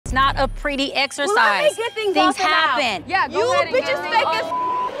It's not a pretty exercise. Well, let me get things happen. Yeah, go ahead and get things off.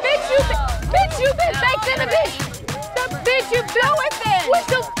 Bitch, you been faked in a bitch. Bitch, you do it then. Do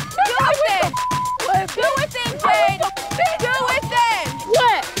it then. Do it then, Jade. Do it then.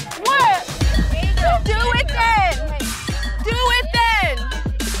 What? Do it then. Do it then.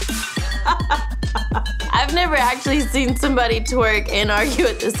 I've never actually seen somebody twerk and argue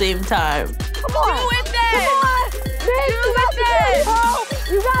at the same time. Come on. Do it then. Come on. Bitch, do it then.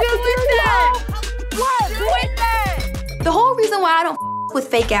 You got to do it then. What? Do it then. The whole reason why I don't with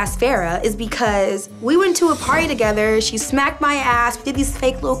fake ass Farrah is because we went to a party together, she smacked my ass, we did these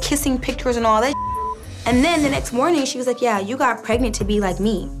fake little kissing pictures and all that. And then the next morning she was like, yeah, you got pregnant to be like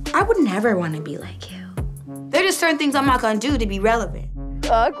me. I would never want to be like you. There are just certain things I'm not gonna do to be relevant.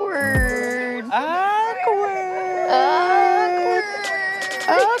 Awkward. I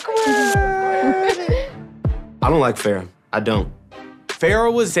don't like Farrah. I don't.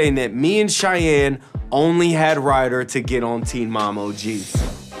 Farrah was saying that me and Cheyenne only had Ryder to get on Teen Mom OG.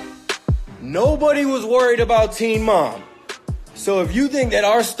 Nobody was worried about Teen Mom. So if you think that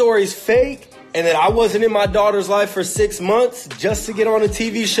our story's fake and that I wasn't in my daughter's life for 6 months just to get on a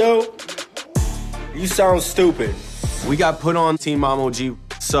TV show, you sound stupid. We got put on Teen Mom OG,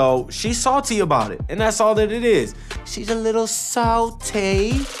 so she's salty about it, and that's all that it is. She's a little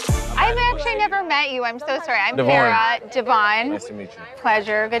salty. I've actually never met you. I'm so sorry. I'm Devon. Farrah. Devon. Nice to meet you.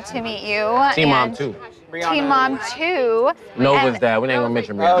 Pleasure. Good to meet you. Teen Mom 2. Teen Mom 2. Nova's dad. We ain't gonna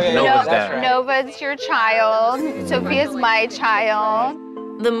mention Brianna. Nova's dad. Nova's your child. Sophia's my child.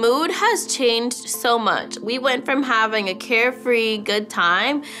 The mood has changed so much. We went from having a carefree, good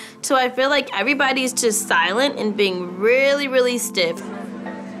time to I feel like everybody's just silent and being really, really stiff.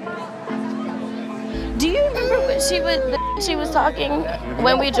 Do you remember what she was talking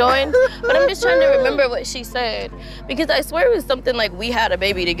when we joined? But I'm just trying to remember what she said. Because I swear it was something like, we had a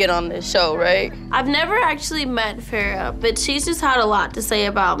baby to get on this show, right? I've never actually met Farrah, but she's just had a lot to say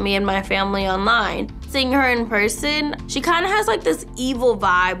about me and my family online. Seeing her in person, she kind of has like this evil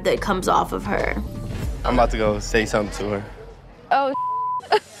vibe that comes off of her. I'm about to go say something to her. Oh,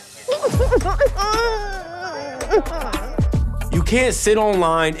 You can't sit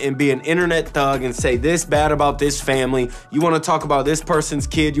online and be an internet thug and say this bad about this family. You want to talk about this person's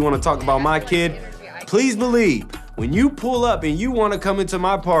kid, you want to talk about my kid. Please believe, when you pull up and you want to come into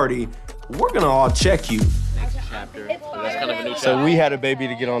my party, we're going to all check you. Next chapter. So that's kind of a new chapter. So we had a baby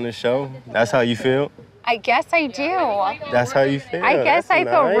to get on this show. That's how you feel? I guess I do. That's how you feel? I guess I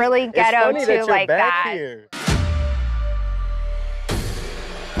feel really ghetto too, like that. Here.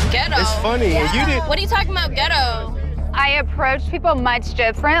 Ghetto? It's funny. Yeah. You did. What are you talking about, ghetto? I approach people much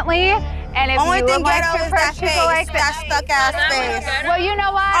differently, and if Only you thing would like ghetto to is that approach people like face, that stuck ass face. well, you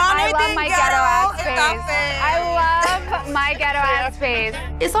know what? I Only love thing my ghetto ghetto ass is face. that face. I love my ghetto ass face.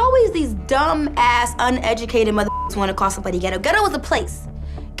 It's always these dumb ass, uneducated motherfuckers want to call somebody ghetto. Ghetto is a place.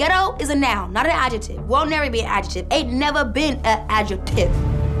 Ghetto is a noun, not an adjective. Will never be an adjective. Ain't never been an adjective.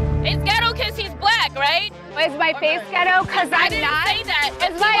 It's ghetto because he's black, right? Is my face ghetto? Because I'm didn't not. say that.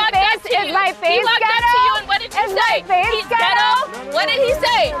 Is my face ghetto? He walked up to you and what did you say? He's ghetto? What did he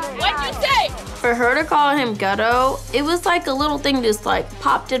say? What'd you say? For her to call him ghetto, it was like a little thing just like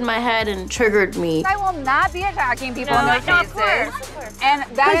popped in my head and triggered me. I will not be attacking people in their faces. And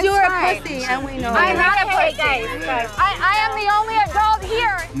that is you're fine. a pussy, and we know I'm it. not a pussy. I am the only adult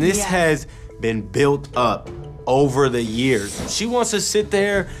here. This has been built up over the years. She wants to sit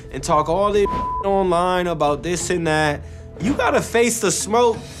there and talk all this online about this and that. You gotta face the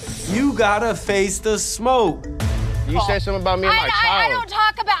smoke. You gotta face the smoke. You said something about me and my child. I don't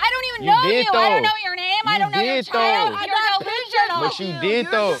talk about, I don't even know did, you. though. I don't know your name. I don't know your child. though. I don't know who's your But you did,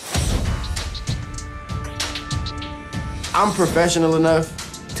 though. I'm professional enough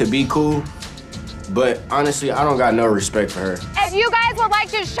to be cool, but honestly, I don't got no respect for her. If you guys would like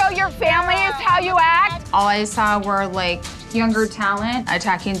to show your families how you act. All I saw were like younger talent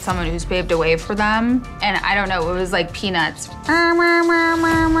attacking someone who's paved a way for them. And I don't know, it was like peanuts.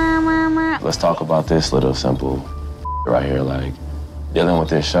 Let's talk about this little simple right here, like dealing with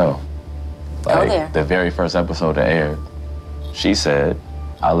this show. Like the very first episode that aired, she said,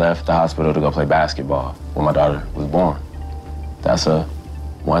 I left the hospital to go play basketball when my daughter was born. That's a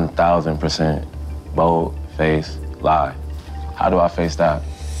 1,000% bold-faced lie. How do I face that?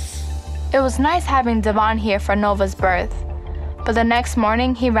 It was nice having Devon here for Nova's birth, but the next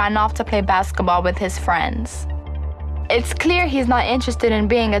morning he ran off to play basketball with his friends. It's clear he's not interested in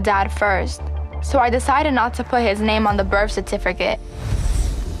being a dad first, so I decided not to put his name on the birth certificate.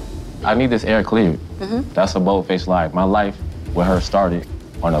 I need this air cleared. That's a bold-faced lie. My life with her started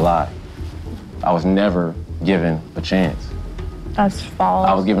on a lie. I was never given a chance. That's false.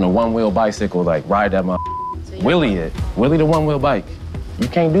 I was given a one-wheel bicycle, like, ride that Willie it. Willie the one-wheel bike. You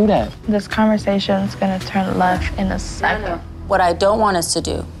can't do that. This conversation is gonna turn left in a second. What I don't want us to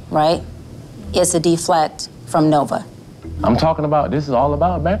do, right, is to deflect from Nova. I'm talking about, this is all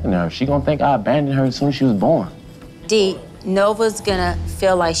about abandoning her. She gonna think I abandoned her as soon as she was born. D, Nova's gonna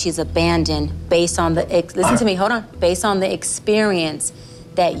feel like she's abandoned based on the, listen to me, hold on, based on the experience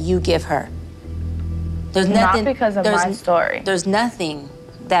that you give her. There's nothing. Not because of my story. There's nothing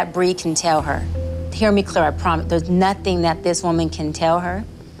that Bree can tell her. Hear me clear, I promise. There's nothing that this woman can tell her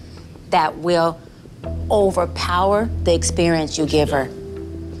that will overpower the experience you give her.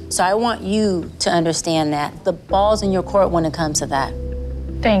 So I want you to understand that. The ball's in your court when it comes to that.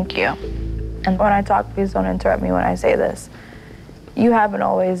 Thank you. And when I talk, please don't interrupt me when I say this. You haven't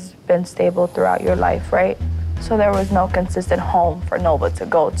always been stable throughout your life, right? So there was no consistent home for Nova to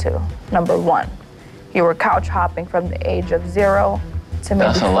go to, number one. You were couch hopping from the age of 0 to maybe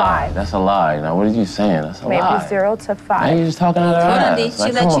 5. That's a lie. That's a lie. Now, what are you saying? That's a lie. Maybe 0 to 5. Now you're just talking out of her ass. Hold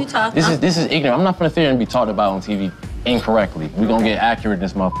on, D. She let you talk. This is ignorant. I'm not gonna sit here and be talked about on TV incorrectly. We're gonna get accurate in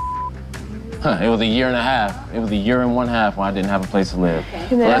this motherfucker. It was a year and a half. It was a year and one half when I didn't have a place to live.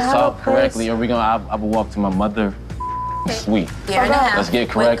 So let's talk correctly, or I will walk to my mother suite. Year and a half. Let's get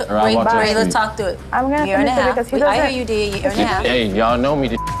correct, or I'll walk to the suite. Let's talk through it. I'm gonna year and a half. Because he doesn't. I hear you, D. Year and a half. Hey, y'all know me.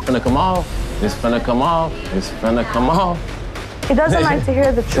 This finna come off. This finna come off. This finna come off. He doesn't like to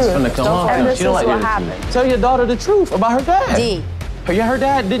hear the truth. It's finna come off. And this She don't is like what to hear the happened. truth. Tell your daughter the truth about her dad. D. Her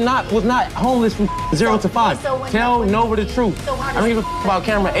dad was not homeless from 0 to 5. Tell Nova the truth. I don't give a about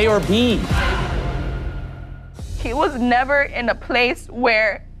camera A or B. He was never in a place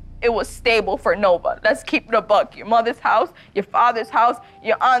where it was stable for Nova. Let's keep it a buck. Your mother's house, your father's house,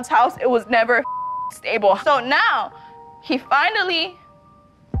 your aunt's house, it was never stable. So now, he finally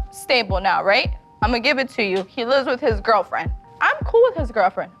stable now, right? I'm gonna give it to you. He lives with his girlfriend. I'm cool with his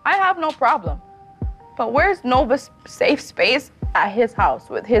girlfriend. I have no problem. But where's Nova's safe space at his house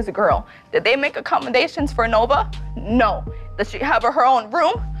with his girl? Did they make accommodations for Nova? No. Does she have her own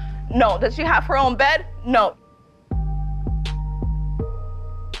room? No. Does she have her own bed? No.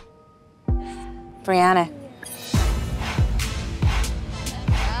 Brianna.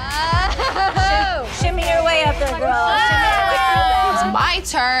 Shimmy your way up there, girl. It's my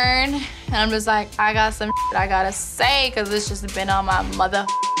turn, and I'm just like, I got some shit I gotta say, because it's just been on my mother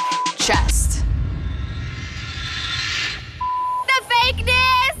chest. The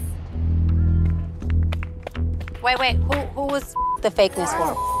fakeness! Wait, who was the fakeness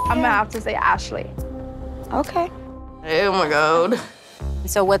for? I'm gonna have to say Ashley. Okay. Oh my God.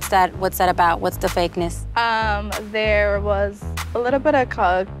 So what's that about? What's the fakeness? There was a little bit of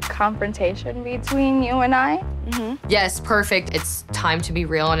confrontation between you and I. Yes, perfect. It's time to be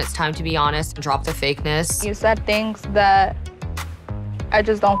real and it's time to be honest and drop the fakeness. You said things that I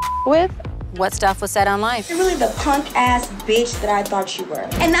just don't with. What stuff was said online? You're really the punk-ass bitch that I thought you were.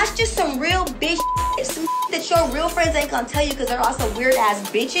 And that's just some real bitch some that your real friends ain't gonna tell you because they're also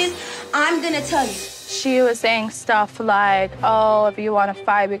weird-ass bitches. I'm gonna tell you. She was saying stuff like, oh, if you want to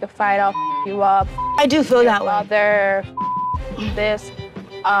fight, we can fight, I'll you up. I do feel that way. Mother, this.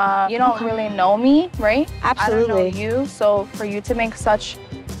 You don't really know me, right? Absolutely. I don't know you, so for you to make such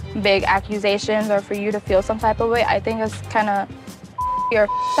big accusations or for you to feel some type of way, I think it's kind of you're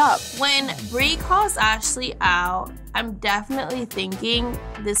up. When Bree calls Ashley out, I'm definitely thinking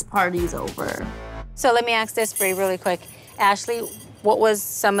this party's over. So let me ask this, Bree, really quick. Ashley, what was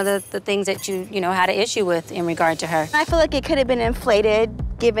some of the things that you had an issue with in regard to her? I feel like it could have been inflated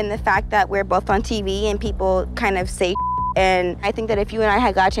given the fact that we're both on TV and people kind of say and I think that if you and I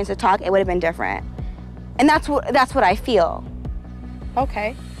had got a chance to talk, it would have been different. And that's what I feel.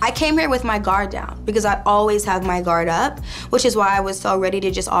 Okay. I came here with my guard down because I always have my guard up, which is why I was so ready to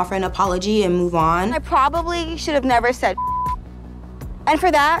just offer an apology and move on. I probably should have never said and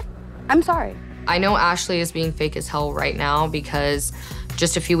for that, I'm sorry. I know Ashley is being fake as hell right now because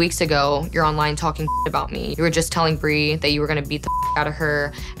just a few weeks ago, you're online talking about me. You were just telling Bree that you were gonna beat the out of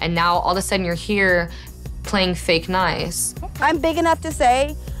her, and now all of a sudden you're here playing fake nice. I'm big enough to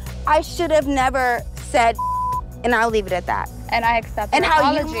say I should have never said, and I'll leave it at that. And I accept and your how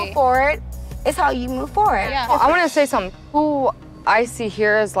apology. you move forward is how you move forward. Yeah. Well, I want to say something. Who I see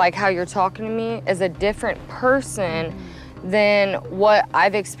here is like how you're talking to me is a different person than what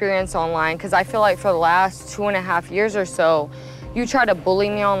I've experienced online, because I feel like for the last 2.5 years or so, you try to bully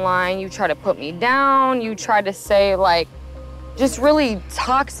me online, you try to put me down, you try to say like just really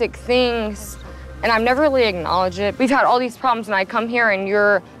toxic things, and I've never really acknowledged it. We've had all these problems and I come here and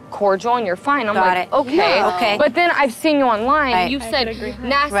you're cordial and you're fine. I'm like, okay. Yeah, okay. But then I've seen you online, Right. you've said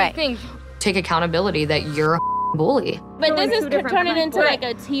nasty things. Take accountability that you're a bully. But this is turning into like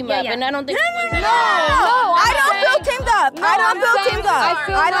a team up, and I don't think. No, I don't feel teamed up. I don't feel teamed up.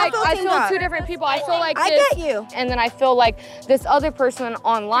 I feel two different people. I feel like I get you. And then I feel like this other person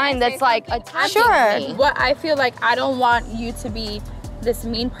online that's like attacking me. What I feel like, I don't want you to be this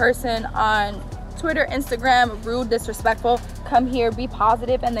mean person on Twitter, Instagram, rude, disrespectful. Come here, be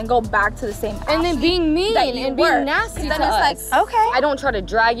positive, and then go back to the same. And then being mean and being nasty to us. Like, okay. I don't try to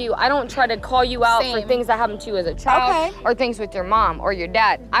drag you. I don't try to call you out for things that happened to you as a child or things with your mom or your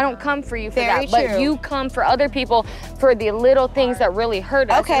dad. I don't come for you for that. But you come for other people for the little things that really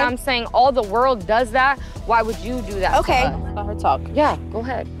hurt us. Okay. And I'm saying all the world does that. Why would you do that? Okay. Let her talk. Yeah, go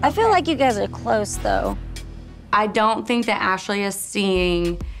ahead. I feel like you guys are close, though. I don't think that Ashley is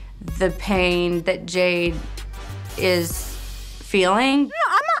seeing the pain that Jade is feeling. No,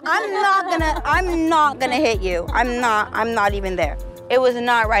 I'm not gonna hit you. I'm not even there. It was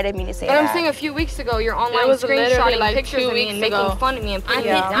not right of me to say that. But I'm saying a few weeks ago, you're online screenshotting like pictures of me and making fun of me and putting me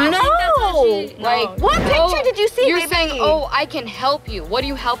down. No! What picture did you see, You're saying, oh, I can help you. What are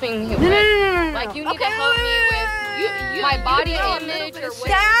you helping me with? No. Like, you need to help me with my body image or whatever.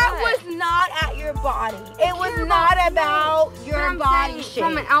 That was not at your body. It was not about your body shape.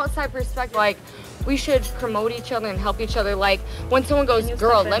 From an outside perspective, like, we should promote each other and help each other. Like, when someone goes,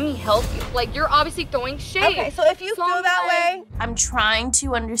 girl, let me help you. Like, you're obviously throwing shade. Okay, so if you feel that way. I'm trying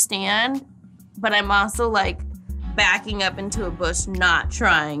to understand, but I'm also like backing up into a bush, not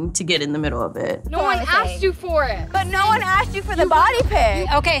trying to get in the middle of it. No one asked you for it. But no one asked you for the body pic.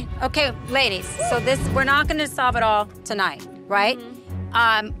 Okay, ladies. So we're not gonna solve it all tonight, right?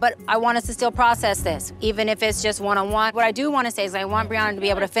 But I want us to still process this, even if it's just one-on-one. What I do want to say is I want Brianna to be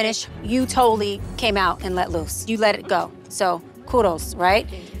able to finish. You totally came out and let loose. You let it go. So kudos, right?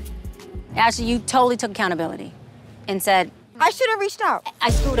 Ashley, you totally took accountability and said, I should have reached out.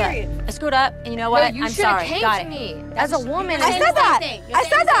 I screwed up. I screwed up, and you know what? No, I'm sorry. Came Got to it. me. As a woman, I said that. I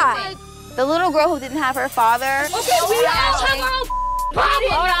said that. The little girl who didn't have her father. Okay, we all have our own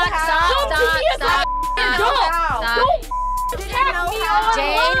problems. Hold on, stop.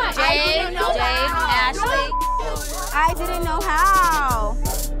 Jade, Ashley. I didn't know how.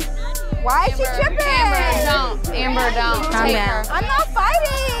 Why is she tripping? Amber, don't. Calm down. I'm not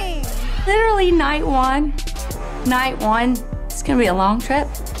fighting. Literally night one. It's gonna be a long trip.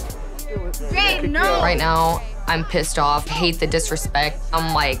 Jade, no. Right now, I'm pissed off, hate the disrespect.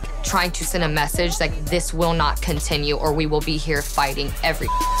 I'm like trying to send a message like this will not continue or we will be here fighting every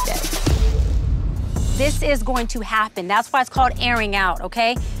day. This is going to happen. That's why it's called airing out,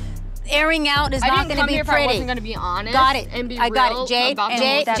 okay? Airing out is not going to be pretty. I wasn't going to be honest. Got it. And be I got real it. Jade, about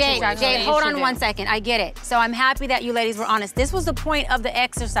Jade, hold on one second. I get it. So I'm happy that you ladies were honest. This was the point of the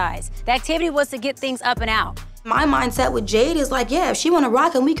exercise. The activity was to get things up and out. My mindset with Jade is like, yeah, if she want to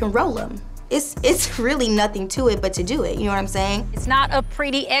rock him, we can roll him. It's really nothing to it but to do it. You know what I'm saying? It's not a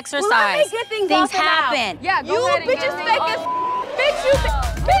pretty exercise. Well, let me get things off and out. happen. Yeah, You bitches fake as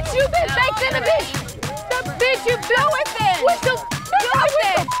bitch, you been faked in a bitch. The bitch, you do it then. Do it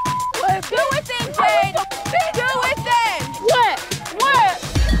then. Do it then, Jade. Do it then. What?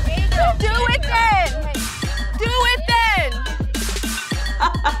 Do it then. Do it then.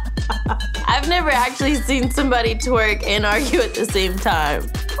 I've never actually seen somebody twerk and argue at the same time.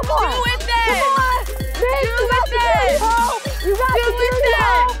 Come on. Do it then. Come on. Do it then. You got to do it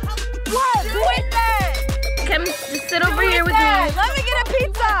then. What? Do it then. Come sit over here with me. Let me get a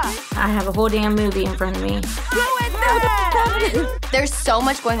pizza. I have a whole damn movie in front of me. Do it then. There's so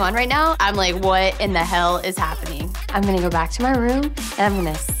much going on right now. I'm like, what in the hell is happening? I'm gonna go back to my room and I'm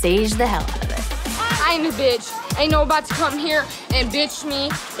gonna sage the hell out of this. I ain't a bitch. Ain't no about to come here and bitch me,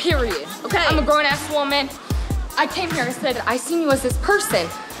 period. Okay. I'm a grown-ass woman. I came here and said, I seen you as this person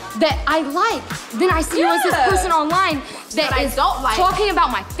that I like. Then I see you as this person online that is talking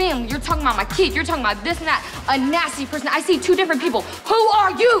about my family. You're talking about my kid. You're talking about this and that. A nasty person. I see two different people. Who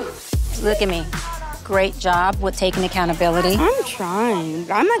are you? Look at me. Great job with taking accountability. I'm trying.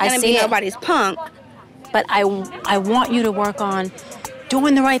 I'm not gonna be nobody's punk. But I want you to work on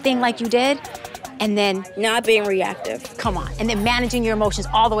doing the right thing like you did, and then not being reactive. Come on, and then managing your emotions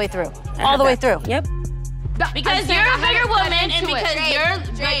all the way through. All the way through. Yep. Because you're a bigger woman, and because you're I'm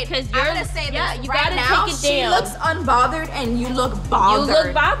gonna say this. yeah, you right gotta now, take it she down. looks unbothered, and you look bothered. You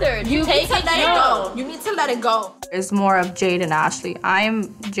look bothered. You take need to let it go. You need to let it go. It's more of Jade and Ashley. I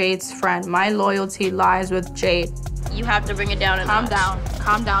am Jade's friend. My loyalty lies with Jade. You have to bring it down a notch.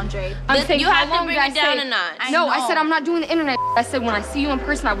 Calm down, Jade. You have to bring it down a notch. No, I said I'm not doing the internet. I said when I see you in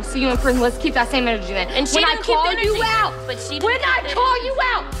person, I will see you in person. Let's keep that same energy then. And she when I didn't keep call the energy, you out, but she when didn't I keep the call energy. you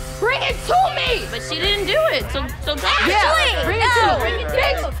out, Bring it to me! But she didn't do it, so Ashley! Bring it to me.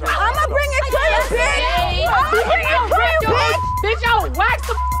 Bitch, I'ma bring it to you, bitch! I'ma bring it to you, bitch! Bitch, I'll wax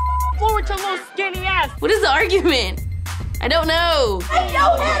the floor with your little skinny ass. What is the argument? I don't know. Take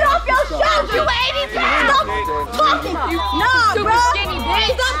your head off your shoulders, you 80 pounds! Stop talking! Nah, bro!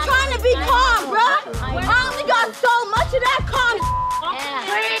 I'm trying to be calm, bro! I only got so much of that calm.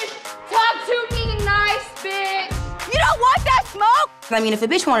 Please, talk to me nice, bitch! You don't want that smoke? I mean, if a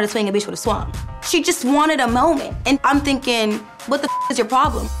bitch wanted to swing, a bitch would have swung. She just wanted a moment. And I'm thinking, what the is your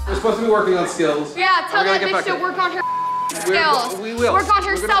problem? We're supposed to be working on skills. Yeah, tell that bitch to work on her skills. We will. Work on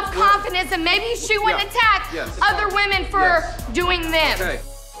her self-confidence, and maybe she wouldn't attack other women for doing this. Okay.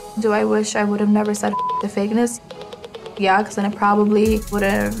 Do I wish I would have never said the fakeness? Yeah, because then it probably would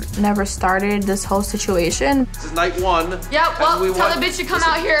have never started this whole situation. This is night one. Yeah, well, tell the bitch to come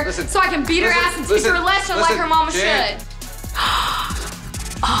out here so I can beat her ass and teach her a lesson like her mama should.